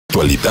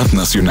Actualidad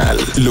nacional,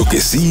 lo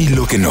que sí y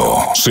lo que no,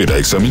 será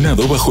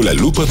examinado bajo la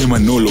lupa de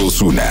Manolo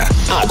Osuna.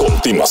 A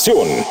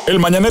continuación, el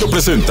Mañanero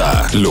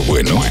presenta lo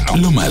bueno,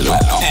 lo malo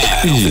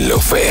y lo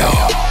feo.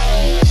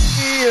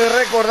 Y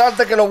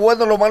recordarte que lo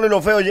bueno, lo malo y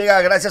lo feo llega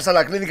gracias a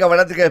la Clínica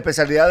Bariátrica de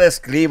Especialidades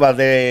Cliva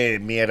de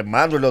mi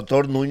hermano, el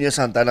doctor Núñez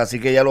Santana. Así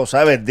que ya lo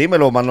sabes,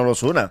 dímelo, Manolo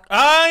Osuna.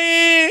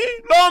 ¡Ay,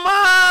 lo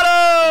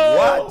malo!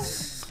 What?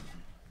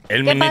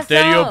 El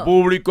Ministerio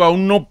Público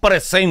aún no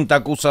presenta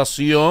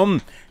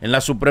acusación en la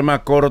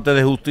Suprema Corte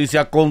de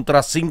Justicia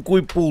contra 5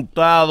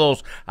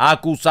 imputados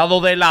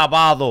acusados de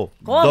lavado.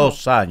 ¿Cómo?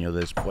 2 años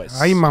después.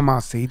 Ay,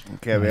 mamacita.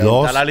 Que vean.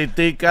 Está la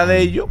listica de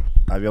ellos.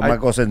 Había más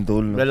cosas en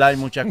turno. ¿Verdad? Hay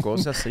muchas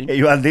cosas, sí.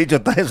 Ellos han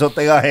dicho, eso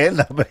está en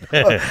agenda.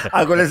 Pero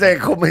acuérdense que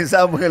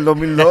comenzamos en el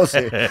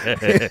 2012.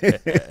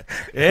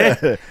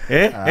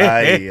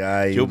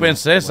 Ay, Yo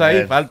pensé esa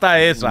ahí, falta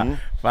esa.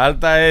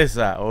 Falta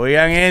esa.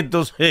 Oigan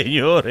estos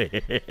señores.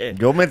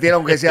 Yo metiera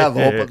aunque sea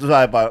dos, tú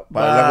sabes, para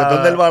la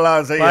cuestión del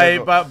balance.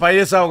 Para ir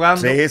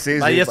desahogando. Sí,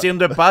 para ir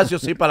haciendo espacio,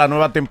 sí, para la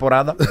nueva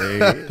temporada. Sí.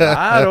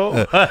 Claro.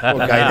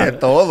 Porque hay de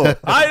todo.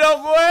 ¡Ay, lo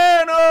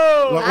bueno!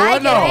 ¡Ay,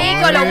 qué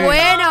rico, lo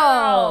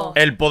bueno!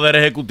 El Poder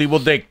Ejecutivo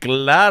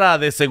declara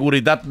de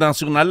seguridad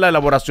nacional la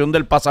elaboración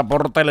del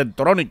pasaporte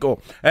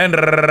electrónico en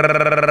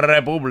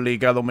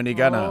República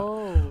Dominicana.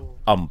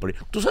 Amplio.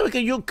 Tú sabes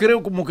que yo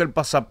creo como que el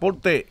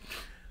pasaporte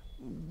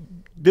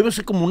debe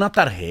ser como una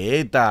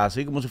tarjeta,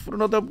 así como si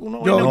fuera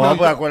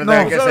pues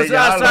acuérdate que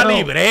esa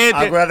libreta.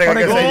 Acuérdate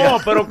que no,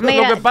 pero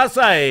lo que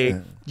pasa es,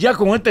 ya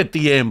con este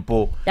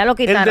tiempo, ya lo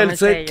quitaron el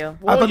sello.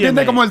 Tú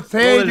entiendes como el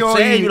sello.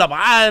 La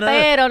vaina.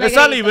 Pero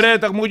esa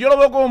libreta, como yo lo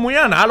veo como muy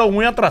análogo,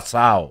 muy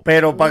atrasado.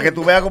 Pero para que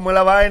tú veas cómo es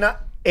la vaina,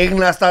 en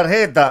las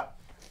tarjetas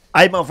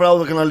hay más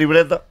fraude que en las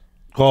libretas.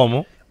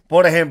 ¿Cómo?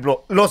 Por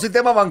ejemplo, los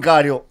sistemas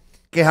bancarios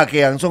que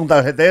hackean son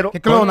tarjeteros. Que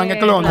clonan.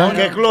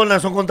 Que clonan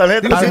son con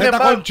tarjetas. Tarjeta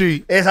con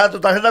chi. Exacto,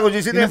 tarjeta con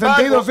chi. ¿Tiene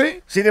sentido,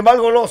 sí? Sin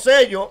embargo, los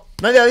sellos,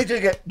 nadie ha dicho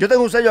que yo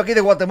tengo un sello aquí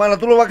de Guatemala,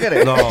 ¿tú lo vas a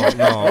querer? No.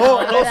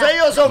 Los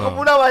sellos son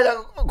como una vaina,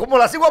 como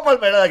la cigua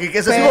palmera de aquí, que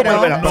ese cigua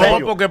palmera.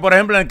 No, porque por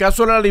ejemplo, en el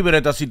caso de la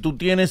libreta, si tú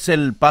tienes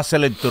el pase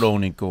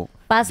electrónico,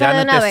 pasa ya de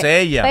no una te vez.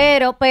 sella.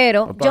 Pero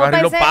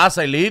lo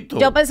pasa y listo.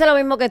 Yo pensé lo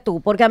mismo que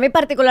tú, porque a mí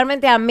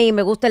particularmente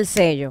me gusta el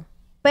sello.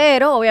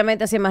 Pero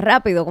obviamente así es más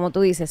rápido, como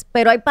tú dices.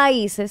 Pero hay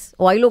países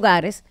o hay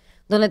lugares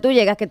donde tú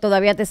llegas que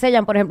todavía te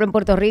sellan, por ejemplo en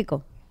Puerto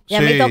Rico. Y a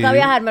mí toca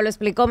viajar, me lo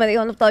explicó, me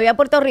dijo, no, todavía en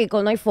Puerto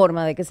Rico no hay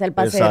forma de que sea el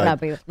pase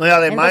rápido. No, y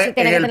además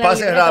Entonces, en el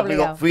pase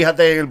rápido, obligado.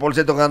 fíjate en el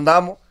porcentaje que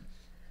andamos.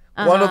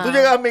 Ajá. Cuando tú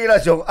llegas a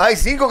migración, hay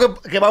 5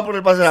 que van por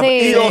el pase rápido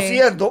y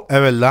 200 es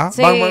verdad. Sí,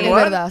 van es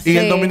manual. verdad. Y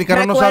el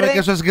dominicano no sabe que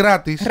eso es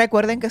gratis.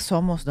 Recuerden que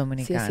somos Sí,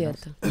 dominicanos. es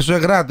cierto. Eso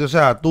es gratis. O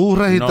sea, tú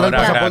registras No el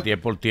era pasaporte. gratis, es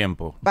por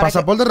tiempo.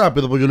 Pasaporte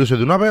rápido, pues yo lo hice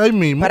de una vez ahí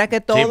mismo. Para que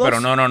todos... Sí,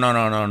 pero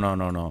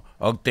no.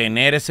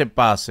 Obtener ese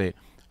pase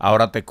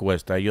ahora te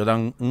cuesta. Ellos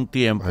dan un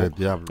tiempo. Ay,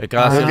 diablo.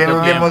 Cada cierto tiene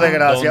un tiempo de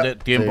gracia.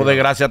 Tiempo Sí. de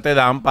gracia te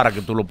dan para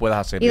que tú lo puedas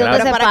hacer. ¿Y dónde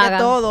gratis. se para paga?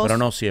 que todos, Pero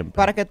no siempre.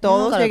 para que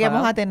todos Nunca lo he lleguemos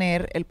pagado. a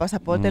tener el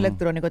pasaporte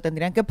electrónico,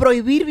 tendrían que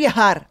prohibir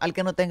viajar al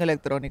que no tenga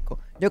electrónico.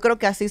 Yo creo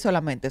que así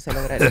solamente se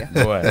lograría.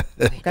 Bueno.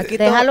 Que aquí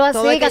Déjalo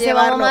todo así, hay que se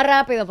vamos llevarlo más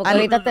rápido, porque al-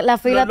 ahorita la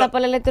fila está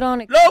para el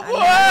electrónico. ¡Lo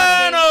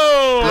bueno!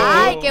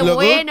 ¡Ay, qué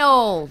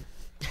bueno!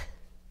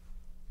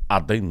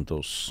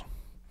 Atentos.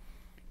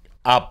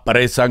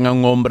 Apresan a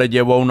un hombre,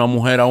 llevó a una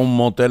mujer a un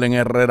motel en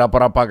Herrera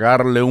para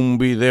pagarle un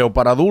video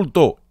para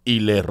adulto y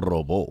le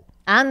robó.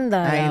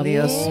 Anda. Ay, la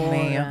Dios bola.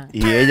 mío.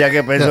 Y ella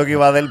que pensó que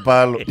iba del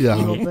palo. Y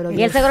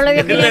él seguro le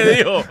dio 500. Le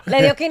dijo,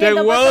 Le dio 500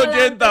 te guardo pesos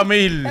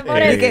 80,000 por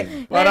eso.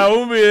 para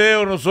un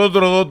video,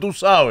 nosotros dos, tú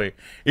sabes,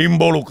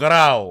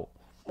 involucrados.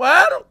 Bueno,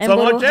 son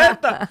Embrujado.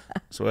 80.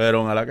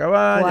 Fueron a la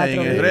cabaña y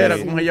en Herrera,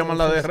 ¿cómo se llama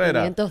la de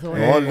Herrera?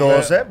 No, el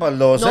 12, para el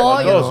 12. No,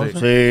 para el yo 12. no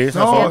Sí, esa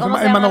No, zona. ¿Cómo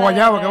se hermano llama la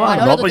Guayabo, de- que va.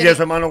 Manolo, No, tú pues ya tienes-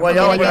 eso es mano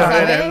guayabo, tienes pero que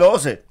Herrera es saber. el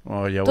 12.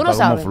 Oye, Tú no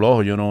está como sabes.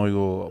 flojo, yo no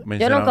oigo Yo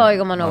mencionar nunca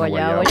oigo Mano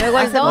Guayabo. Yo oigo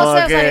el 12 No, o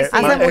es que, sea,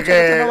 Hace es mucho que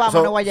que no vamos,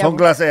 no son guayabo.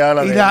 clase A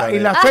la Y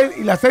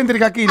de la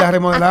céntrica aquí la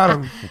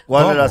remodelaron.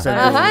 ¿Cuál es la ¿Cómo?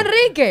 céntrica? Ajá,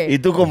 Enrique. ¿Y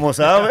tú cómo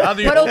sabes?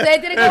 Adiós. Pero ustedes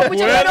tienen como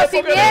mucho Bueno,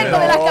 conocimiento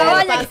de las no.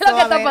 cabañas. ¿Qué es lo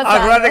que está pasando?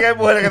 Acuérdate que hay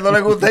mujeres que no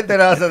les gusta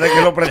enterarse de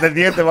que los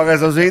pretendientes van a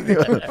esos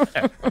sitios.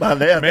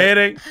 Manéjate.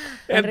 Miren,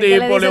 el Enrique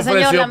le tipo le dice, "Señor,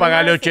 ofreció la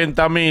pagarle amenaza".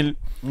 80,000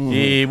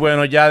 y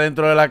bueno, ya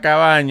dentro de la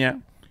cabaña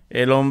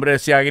el hombre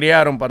se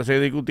agriaron, parece que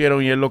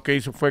discutieron y él lo que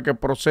hizo fue que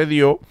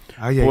procedió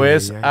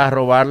pues a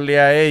robarle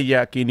a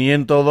ella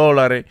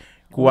 $500,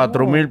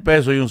 4,000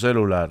 pesos y un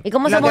celular. ¿Y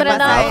cómo Lo se que muere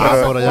pasa nada?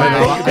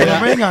 es- Pero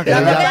venga, que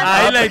ya-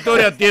 Ahí la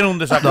historia tiene un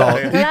desacuerdo.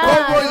 ¿Y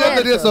cómo ella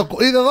tenía eso?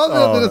 ¿Y de dónde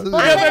ella tenía eso?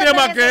 Ella tenía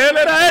más que él,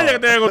 era ella que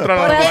tenía que encontrar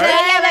la Pero mujer.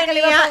 ella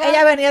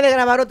ella venía de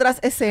grabar otras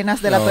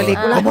escenas de la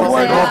película. ¿Cómo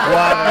fue?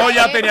 No,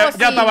 ya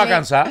estaba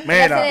cansada.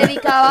 Mira, se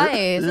dedicaba a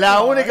eso.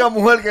 la única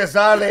mujer que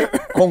sale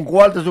con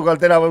cuarto en su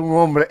cartera a ver un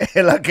hombre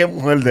es la que es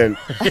mujer de él.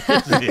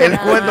 El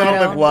cuento no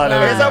me cuadra.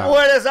 Claro. Esas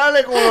mujeres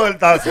salen con los del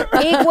taxi.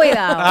 Y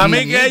cuidado. A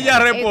mí que ella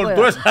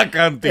reportó esa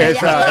cantidad.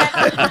 Exacto.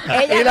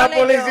 Y la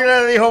policía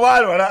le dijo,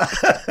 Bárbara,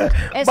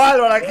 Es-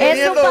 Bárbara, es su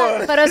 500 pa-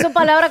 dólares. pero es su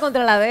palabra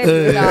contra la de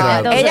él.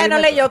 Entonces, Ella no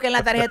leyó que en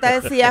la tarjeta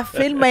decía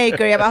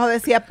filmmaker y abajo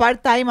decía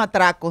part-time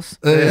atracos.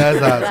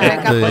 Exacto. Se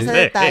escapó ese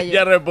detalle.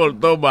 Ella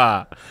reportó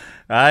más.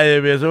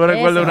 Ay, eso me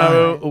recuerda Eso. una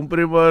vez un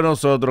primo de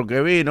nosotros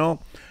que vino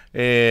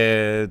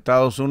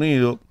Estados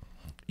Unidos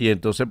y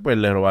entonces pues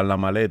le robaron la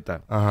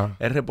maleta. Ajá.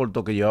 Él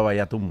reportó que llevaba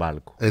ya hasta un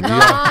barco. El tío-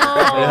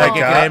 Hay que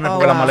creerme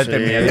porque la maleta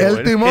es mía.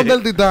 El timón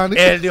del Titanic.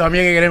 Él dijo a mí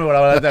que creerme porque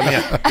la maleta es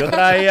mía. Yo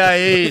traía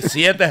ahí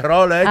 7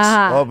 Rolex.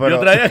 Ajá. Oh, pero- Yo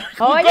traía.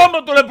 Oye.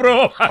 ¿Cómo tú le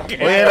probabas que?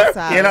 Oye,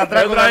 y el Yo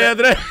atraco. traía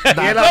 3.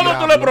 ¿Cómo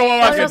tú le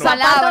probabas Con que los no?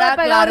 zapatos Palabra, le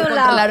pegó claro, de un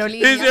contra lado. la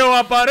aerolínea. Y se o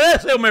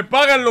aparece o me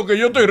pagan lo que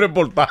yo estoy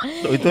reportando.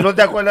 Y tú no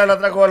te acuerdas del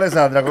atraco de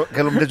Alessandra,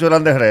 que los muchachos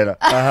eran de Herrera.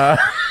 Ajá.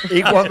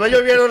 Y cuando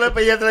ellos vieron el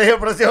billete, le dijeron,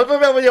 pero si nosotros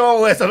habíamos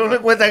llevado eso, no lo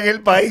encuentran en el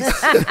país.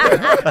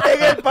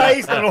 En el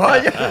país se los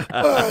haya.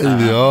 Ay,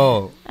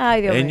 Dios.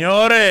 Ay, Dios mío.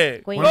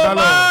 Señores, Cuéntalo. ¡lo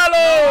malo!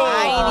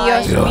 Ay,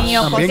 Dios Dios.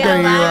 mío, También cosas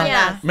que iba.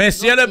 malas.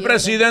 Monsieur el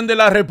presidente de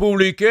la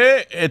República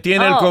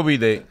tiene el Oh.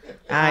 COVID. Ay,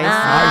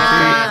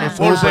 Ay, sí.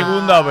 Por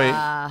segunda vez.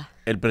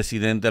 El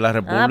presidente de la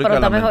República, pero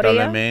está mejoría.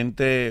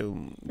 lamentablemente,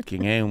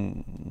 quien es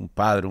un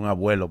padre, un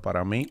abuelo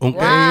para mí. Un,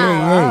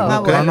 Wow.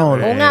 un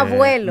cranol. Un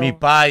abuelo. Mi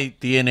pai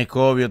tiene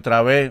COVID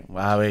otra vez.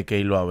 A ver que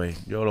irlo a ver.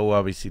 Yo lo voy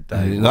a visitar.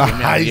 Ay, Yo me ay,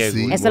 arriesgo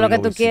sí. y Eso voy es lo que y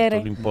tú visito,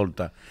 quieres. No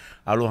importa.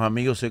 A los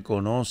amigos se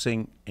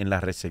conocen en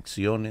las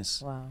recepciones.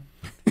 Wow.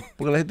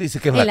 Porque la gente dice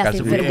que En en la las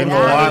cárcel.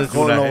 enfermedades.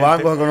 En los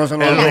bancos se conocen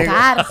los En los amigos.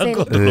 cárcel.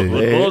 bancos tú lo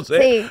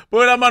conoces. Sí.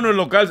 Pues la mano en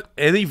local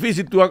es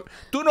difícil.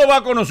 Tú no vas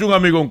a conocer un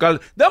amigo en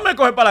cárcel. Déjame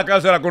coger para la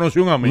cárcel a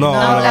conocer un amigo. No,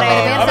 No, la A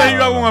perversa. ver,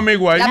 yo hago un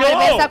amigo ahí. La No.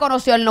 perversa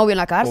conoció al novio en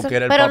la Porque cárcel.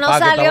 era el Pero no papá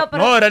que salió, estaba.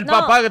 pero- No, era el no.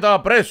 papá que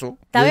estaba preso.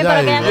 Está bien, Y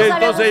pero que ahí- ella no Y salió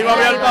entonces con iba a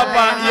ver al él.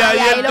 papá y ahí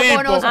el lo tipo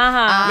conoce.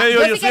 Ajá. le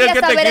dijo, Yo yo sí soy el quería que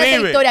te saber esa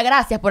escribe. historia.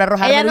 Gracias por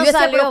arrojarme. Ella no Yo decía,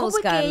 salió pero a ¿cómo es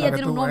que buscarla. ella Para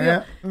tiene que un tú novio?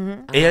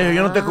 veas. Ella dijo,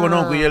 yo no te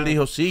conozco. Y él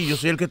dijo, sí, yo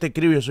soy el que te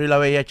escribe, yo soy la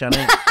bella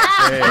Chanel.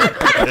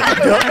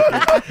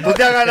 Tú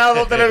te has ganado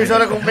 2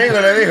 televisores conmigo,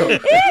 le dijo.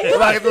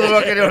 Para que tú no lo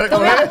has querido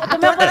recoger. Tú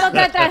me acuerdo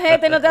que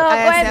tarjeta y no te das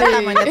Ay, cuenta.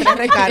 exactamente, te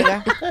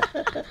recarga.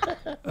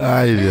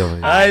 Ay, Dios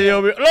mío. Ay,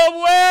 Dios mío. ¡Lo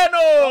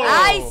bueno!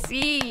 Ay,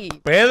 sí.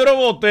 Pedro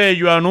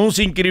Botello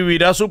anuncia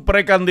inscribirá su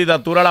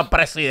precandidatura a la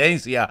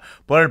presidencia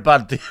por el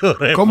Partido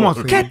 ¿Cómo Republicano.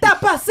 así? ¿Qué está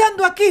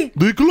pasando aquí?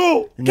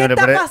 Diclo. Señores,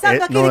 está pero,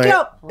 pasando aquí, no,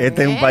 Diclo?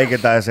 este es un país que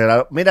está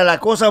descerrado. Mira, la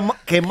cosa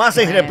que más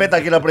se respeta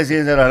aquí en la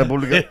presidencia de la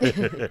República.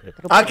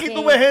 Aquí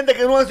tú ves gente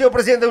que no ha sido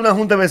presidente de una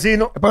junta de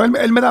vecinos. Pero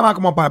él me daba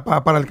como para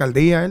la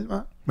alcaldía, él,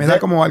 ¿va? Me da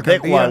como ¿De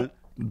alcaldía. cuál?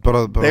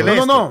 Pero, Del no,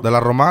 este. no, de la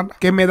romana.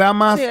 Que me da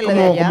más Sí, él es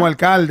de allá. como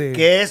alcalde.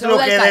 Que es Solo lo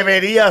de que alcalde.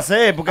 debería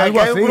ser. Porque aquí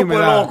Algo hay un así, grupo me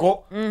de da. locos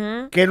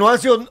que no han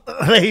sido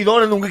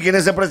regidores nunca y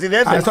quieren ser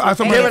presidentes. A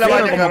eso me Lleve la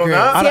refiero, vaina como que-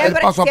 escalonada. Ahora, el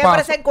Siempre, paso a siempre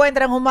paso. se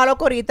encuentran un malo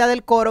corita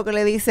del coro que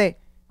le dice,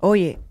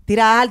 oye,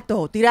 tira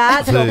alto, tira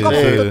alto. Sí, ¿Cómo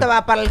sí. que tú te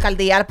vas para la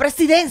alcaldía? A la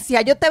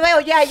presidencia, yo te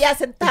veo ya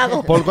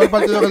sentado. ¿Por cuál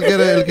partido que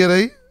él quiere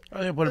ir?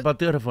 Ay, por el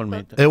Partido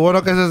Reformista. Es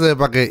bueno que se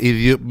sepa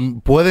que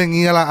pueden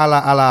ir a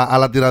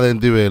la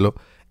Tiradentes y verlo.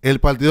 El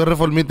Partido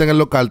Reformista en el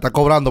local está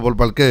cobrando por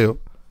parqueo.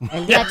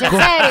 El DH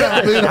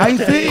serio. Ay,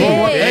 sí.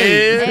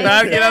 Está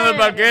alquilando el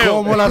parqueo.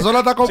 Como la zona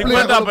está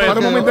complicada. 50 pesos.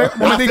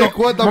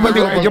 Un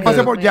momentico. Yo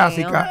pasé por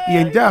Jessica y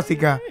en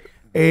Jessica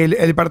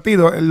el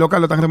partido, el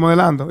local lo están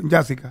remodelando. En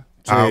Jessica.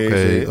 Ah, ok,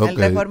 El ok.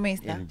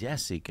 reformista. En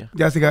Jessica.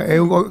 Jessica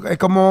es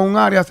como un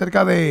área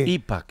cerca de... ¿Y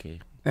para qué?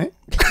 ¿Eh?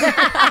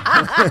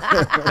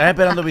 Están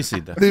esperando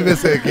visitas. Dime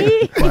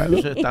que.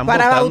 Entonces, están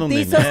Para botando un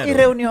bautizos y dinero.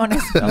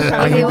 reuniones.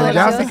 Ay, de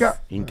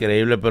Jessica.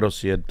 Increíble, pero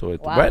cierto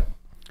esto. Wow. Bueno,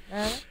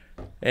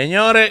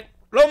 señores,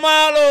 lo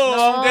malo,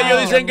 aunque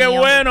ellos dicen que es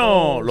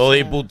bueno, los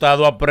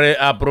diputados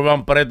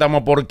aprueban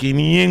préstamos por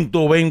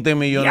 520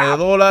 millones de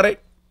dólares.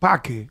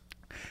 ¿Para qué?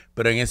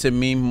 Pero en esa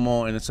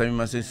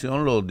misma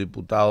sesión, los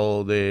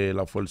diputados de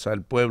la Fuerza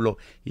del Pueblo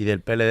y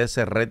del PLD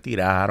se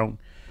retiraron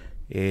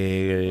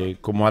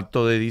como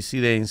acto de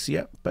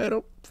disidencia,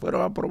 pero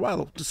fueron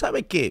aprobados. ¿Tú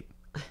sabes qué?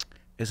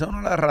 Esa es una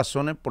de las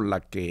razones por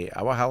las que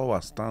ha bajado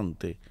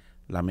bastante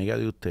la amiga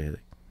de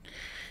ustedes.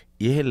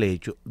 Y es el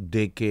hecho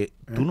de que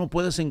tú no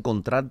puedes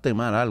encontrarte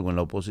mal algo en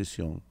la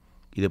oposición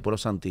y después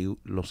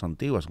los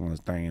antiguos cuando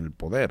están en el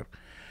poder.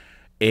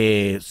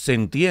 Se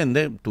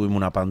entiende, tuvimos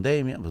una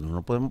pandemia, pues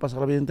no podemos pasar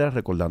la vida entera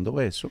recordando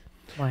eso.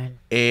 Bueno.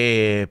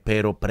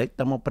 Pero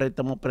préstamo,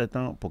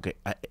 porque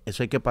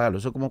eso hay que pagarlo.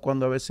 Eso es como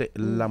cuando a veces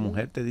la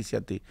mujer te dice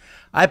a ti,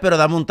 ay, pero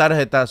dame un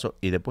tarjetazo,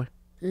 y después.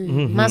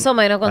 Más o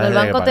menos cuando el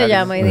Hay que banco te pagar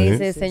llama y eso.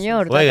 dice,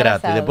 señor, Pues es está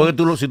gratis. atrasado.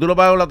 Después que si tú lo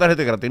pagas con la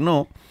tarjeta es gratis,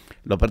 no.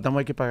 Los préstamos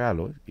hay que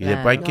pagarlo. Y Claro.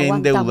 después hay No que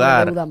aguantamos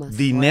endeudar deuda más.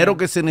 dinero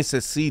que se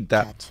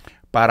necesita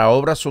para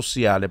obras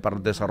sociales, para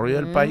el desarrollo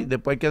del país.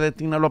 Después hay que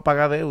destinarlo a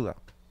pagar deuda.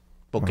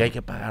 Porque hay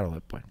que pagarlo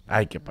después.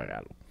 Hay que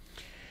pagarlo.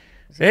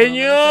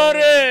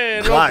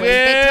 Señores, lo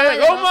que es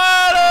lo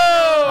malo.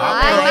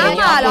 Ay,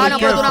 malo. Ah, no,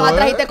 pero tú nada más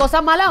trajiste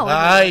cosas malas hoy.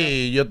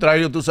 Ay, yo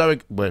traigo, tú sabes,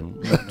 bueno.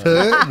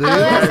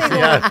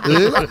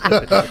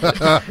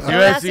 Iba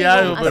a decir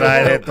algo, pero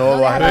Trae de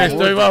todo.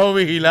 estoy bajo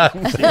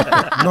vigilancia.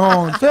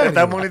 No, en Te serio.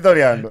 están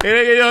monitoreando.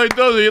 Mire que yo soy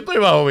todo, yo estoy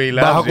bajo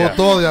vigilancia. Bajo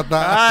custodia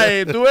está.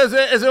 Ay, tú ves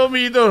ese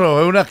homito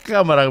rojo, es una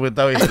cámara que me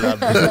está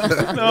vigilando.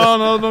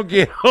 No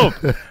quiero.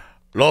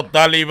 Los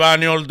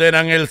talibanes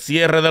ordenan el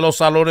cierre de los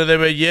salones de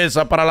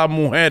belleza para las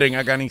mujeres en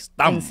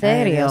Afganistán. ¿En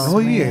serio?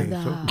 Oye,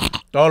 eso.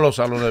 Todos los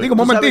salones de Digo,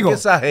 ¿Tú sabes momentico. que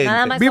esa gente,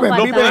 Nada más Vive, son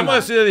lo vive. podemos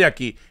fantasmas. decir desde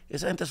aquí,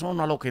 esa gente son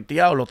unos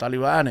aloqueteados, los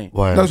talibanes.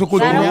 Bueno. No, eso es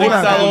cultura. Son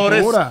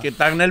dictadores cultura. que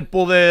están en el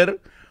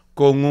poder,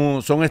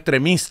 son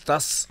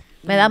extremistas.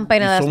 Me dan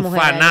pena Y las son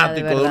mujeres. allá,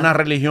 fanáticos de verdad. una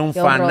religión Qué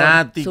horror. Sufren,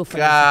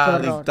 fanática, qué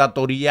horror.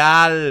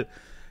 dictatorial,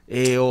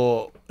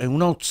 o en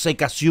una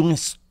obcecación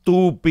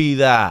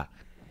estúpida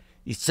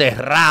y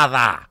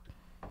cerrada.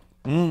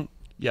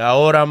 Y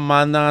ahora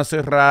mandan a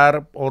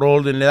cerrar por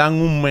orden, le dan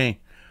un mes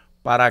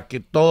para que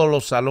todos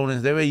los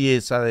salones de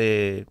belleza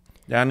de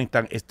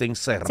Afganistán estén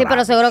cerrados. Sí,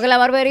 pero seguro que la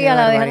barbería Qué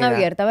la dejan barbaridad.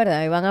 abierta,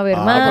 ¿verdad? Y van a ver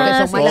porque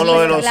más. son todo lo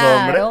de los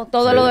hombres.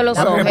 Todo lo de los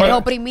Las hombres. mujeres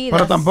oprimidas.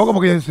 Pero tampoco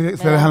porque se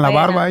da dejan la pena.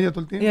 barba ellos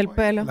todo el tiempo. Y el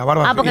pelo. La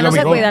barba. Porque y no los se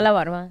bigotes. cuida la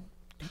barba.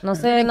 No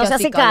se Que acicala.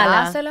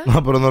 acicalársela.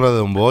 No, pero no le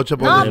dé un boche. No,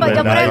 porque- pues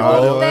yo verdad,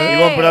 pregunté.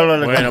 iba a esperarlo en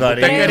el Bueno, cariño.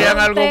 ustedes querían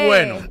algo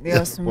bueno.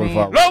 Dios Por mío.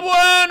 favor. ¡Lo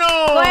bueno!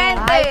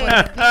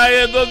 Cuente. ¡Ay,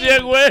 esto sí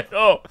es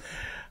bueno!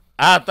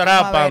 A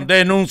Atrapan, ver.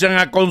 denuncian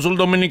a cónsul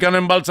dominicano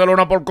en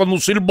Barcelona por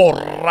conducir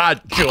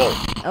borracho.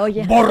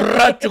 Oye.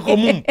 Borracho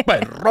como un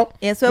perro.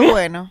 Y eso es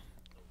bueno.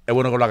 Es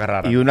bueno que lo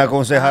agarraran. Y una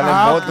concejal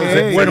en Boston. ok.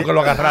 Se, Bueno que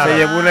lo agarraran. se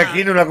llevó una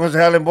esquina y una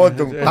concejal en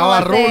Boston.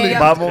 Estaba ruling.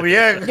 Vamos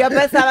bien. Yo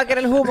pensaba que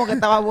era el humo que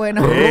estaba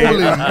bueno.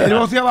 Ruling. Él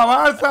voceaba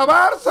Barça,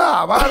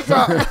 Barça,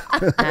 Barça.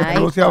 Ay, Él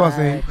voceaba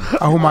así,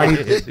 a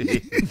Jumaíto.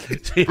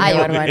 Sí, Ay,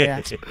 porque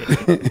barbaridad.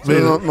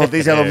 Son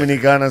noticias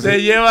dominicanas. Se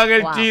sí. llevan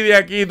el Wow. chi de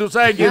aquí. ¿Tú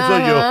sabes quién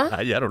soy yo? Ajá.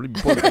 Allá no le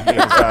importa quién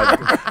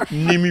es.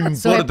 Ni me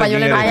importa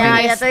españoles quién no eres. hay.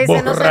 Ay, ya te dice, no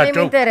sé, ni me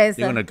Borracho. interesa.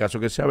 Digo, en el caso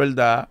que sea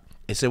verdad,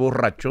 ese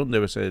borrachón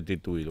debe ser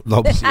destituido.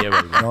 No. Sí, es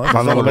verdad.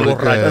 Cuando lo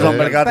borracho. Son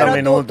mercatas Pero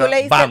minutas. tú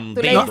leíste,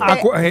 Bandido.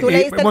 tú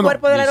leíste el bueno,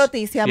 cuerpo de la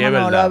noticia, sí, es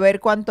Manolo, verdad. a ver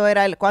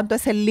cuánto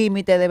es el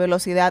límite de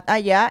velocidad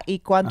allá y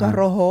cuánto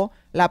arrojó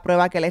la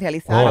prueba que le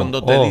realizaron.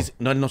 Cuando te dice,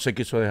 no, él no se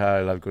quiso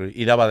dejar el alcohol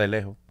y daba de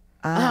lejos.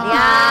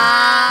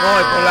 No,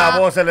 y por la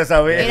voz se le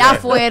sabía. Era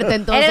fuerte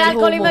entonces. Era el el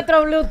humo.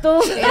 alcoholímetro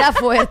Bluetooth. Era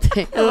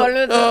fuerte.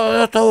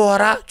 Yo estoy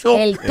borracho.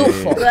 El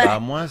tufo.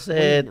 Vamos a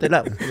hacerte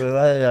la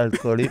prueba de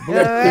alcoholismo.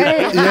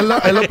 Y él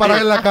lo para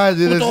en la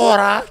calle y dice,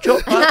 borracho.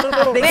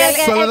 Mira, el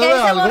que- ¿se le el que debe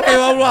dice algo?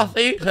 borracho- Hablo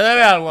así. Se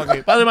debe algo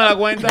aquí. Pásame la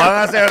cuenta.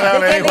 Van a cerrar,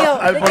 le dijo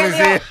al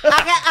policía.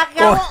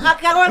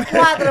 Aquí hago el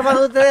 4 para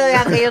que ustedes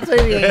vean que yo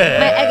estoy bien.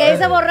 El que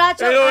dice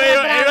borracho.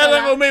 arrastrándola.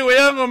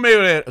 Iban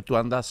conmigo. Tú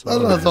andas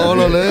solo. anda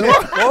solo, Leo.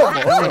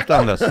 ¿Cómo tú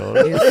andas solo?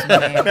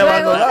 Me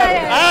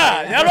abandonaron.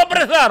 Ah, ya lo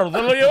apresaron,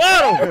 se lo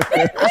llevaron.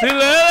 Si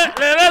le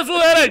da su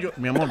derecho.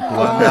 Mi amor,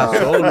 tú andas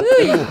solo.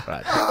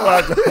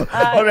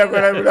 Hoy me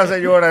acuerdo de una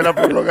señora en la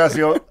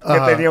prolongación que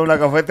tenía una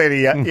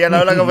cafetería y al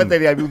lado de la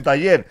cafetería había un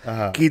taller.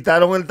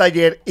 Quitaron el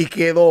taller y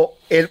quedó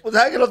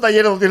 ¿sabes que los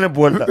talleres no tienen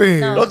puerta? Sí.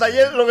 Los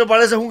talleres lo que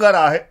parece es un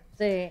garaje.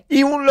 Sí.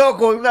 Y un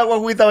loco en una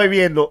guaguita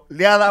bebiendo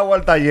le ha dado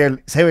al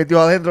taller, se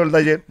metió adentro del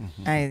taller.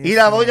 Ay, Dios Y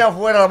la mío. doña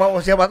afuera, la mamá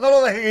decía, no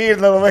lo dejen ir,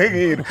 no lo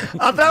dejen ir.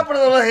 Atrás, pero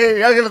no lo dejen ir.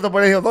 Y alguien le topó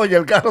y le dijo, doña,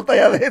 el carro está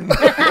allá adentro.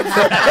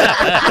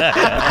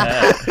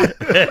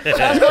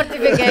 Just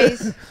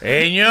mortification.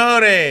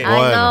 Señores,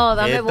 Ay, no,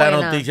 dame esta buena.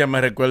 noticia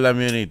me recuerda a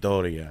mi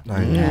historia.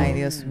 Ay,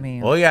 Dios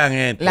mío. Oigan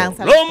esto.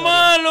 Lanza la ¡Lo historia.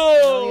 malo!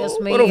 Dios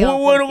Pero mío, fue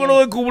bueno ¿por que qué? lo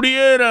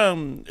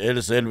descubrieran.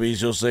 El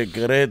servicio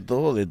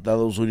secreto de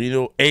Estados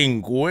Unidos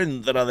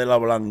encuentra de la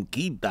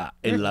blanquita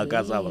en la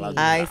Casa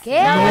Blanca. Ay, ¿Qué?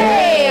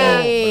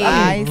 Ay.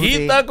 Ay, sí.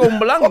 Blanquita con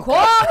blanco.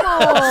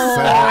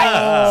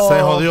 Se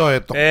jodió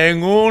esto.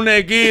 En una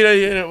esquina.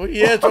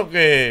 ¿Y eso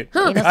qué? ¿Y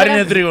no Harina será-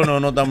 de trigo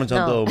no estamos en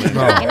Santo No.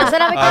 Domingo. ¿Y no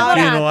será Aquí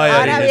bicarbonato? no hay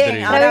Ahora harina de bien,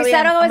 trigo. ahora bien,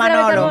 ¿Revisaron a ver si era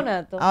Manolo,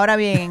 bicarbonato? ahora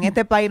bien, en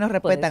este país no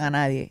respetan a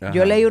nadie. Ajá.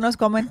 Yo leí unos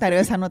comentarios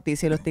de esa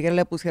noticia y los tigres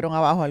le pusieron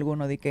abajo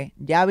algunos de que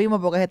ya vimos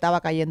porque se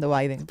estaba cayendo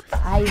Biden.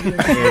 Ay, Dios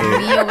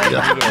Mío,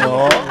 ¿verdad?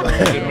 No.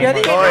 Yo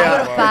dije, Oye,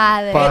 no,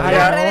 Padre. en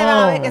las redes van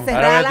a ver que se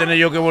Ahora voy a rala. tener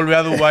yo que volver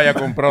a Dubái a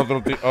comprar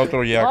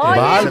otro yaque. Oye,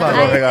 Bárbaro,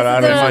 ay,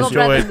 regalaron, ese sí te lo manchó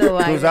compraste en esto.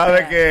 Dubái. Tú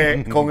sabes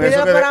que con eso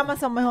Pídelo que por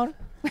Amazon mejor.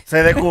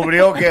 se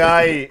descubrió que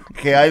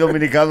hay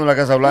dominicanos en la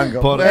Casa Blanca.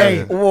 ¿Por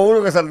Ey, qué? hubo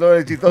uno que saltó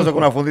el chistoso con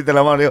una fundita en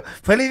la mano y dijo,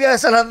 ¡Feliz día de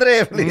San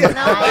Andrés! ¡Feliz día de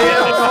San Andrés!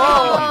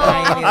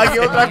 Hay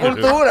otra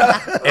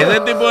cultura. Ese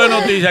tipo de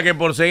noticias que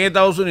por ser en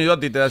Estados Unidos a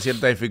ti te da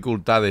cierta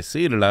dificultad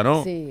decirla,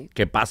 ¿no? Sí.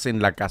 Que pase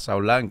en la Casa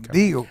Blanca.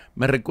 Digo.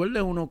 Me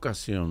recuerda una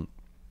ocasión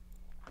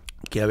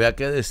que había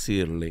que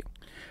decirle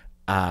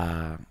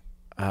a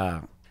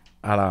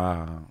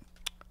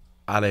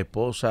la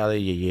esposa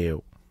de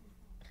Yeyeo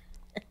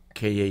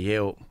que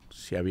Yeyeo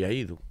se había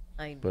ido.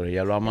 Ay, Pero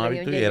ella lo le amaba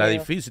dio y era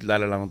Yeyeo. difícil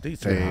darle la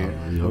noticia.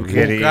 Querido.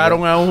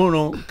 Buscaron a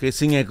uno que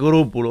sin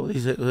escrúpulos,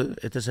 dice,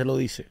 este se lo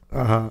dice.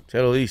 Ajá. Se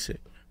lo dice.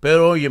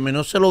 Pero óyeme,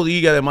 no se lo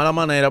diga de mala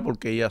manera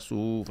porque ella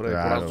sufre de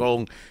Claro.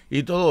 corazón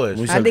y todo eso.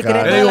 Muy Al cercano.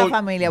 discreto Le de digo, la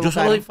familia. yo se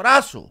lo buscaron.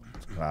 disfrazo.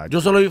 Exacto.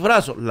 Yo se lo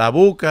disfrazo. La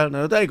buscan.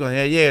 ¿No? Y cuando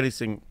ella llega,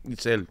 dicen,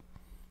 Giselle,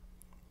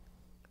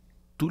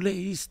 ¿tú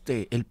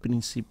leíste El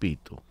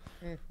Principito?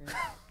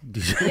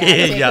 Dice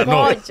ella,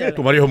 no, cónchale.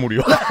 tu marido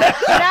murió.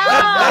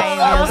 Ay,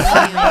 Dios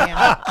mío.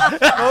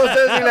 No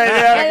sé si la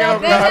idea Que quedó lo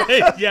que clara.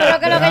 Pero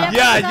que lo que ella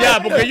ya, pensaba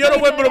ya, porque yo no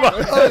voy a probar.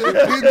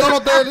 Y no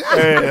lo tenés.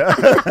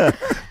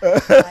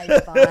 Ay,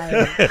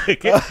 padre.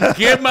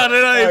 ¿Qué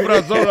manera de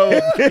disfrazarlo?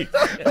 Qué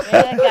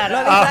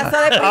carajo.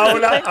 Disfrazó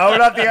de A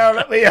una tía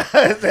mía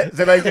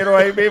se la hicieron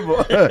ahí mismo.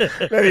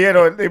 Le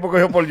dijeron, el tipo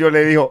cogió por yo,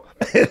 le dijo,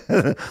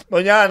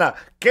 doña Ana,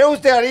 ¿qué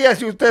usted haría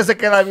si usted se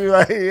queda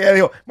viva? Y ella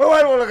dijo, me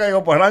vuelvo lo que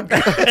digo, pues arranca.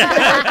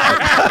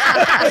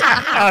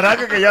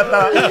 Arranca que ya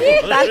está.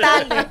 Está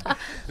tarde.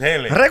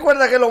 Dele.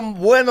 Recuerda que lo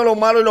bueno, lo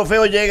malo y lo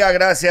feo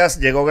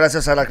llegó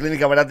gracias a la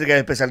Clínica Bariátrica de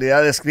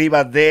Especialidad de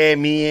Escriba de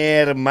mi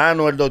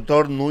hermano, el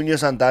doctor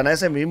Núñez Santana,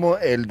 ese mismo,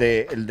 el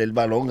del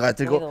balón Muy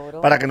gástrico,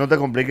 duro. para que no te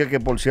complique, que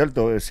por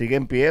cierto, sigue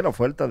en pie la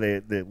oferta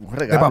de un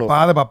regalo.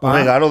 De papá. Un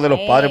regalo de los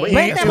padres. Y-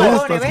 20 Es balones,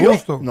 justo, es 20.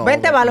 justo. No,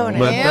 20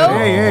 balones.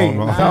 Ey,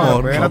 No, no,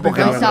 amor, espérate, no,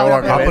 porque que- no,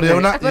 no, pero es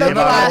una, Pero es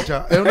una tú vas-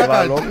 cancha. Es una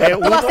balón, cancha. Tú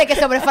vas a hacer que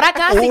sobre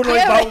fracas y uno y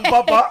para quiebre. un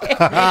papá.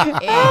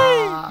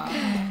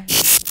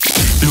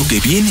 Lo que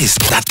viene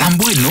está tan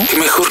bueno que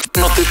mejor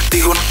no te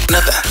digo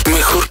nada.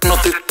 Mejor no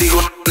te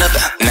digo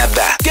nada.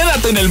 Nada.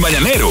 Quédate en el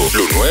Mañanero.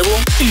 Lo nuevo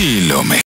y lo mejor.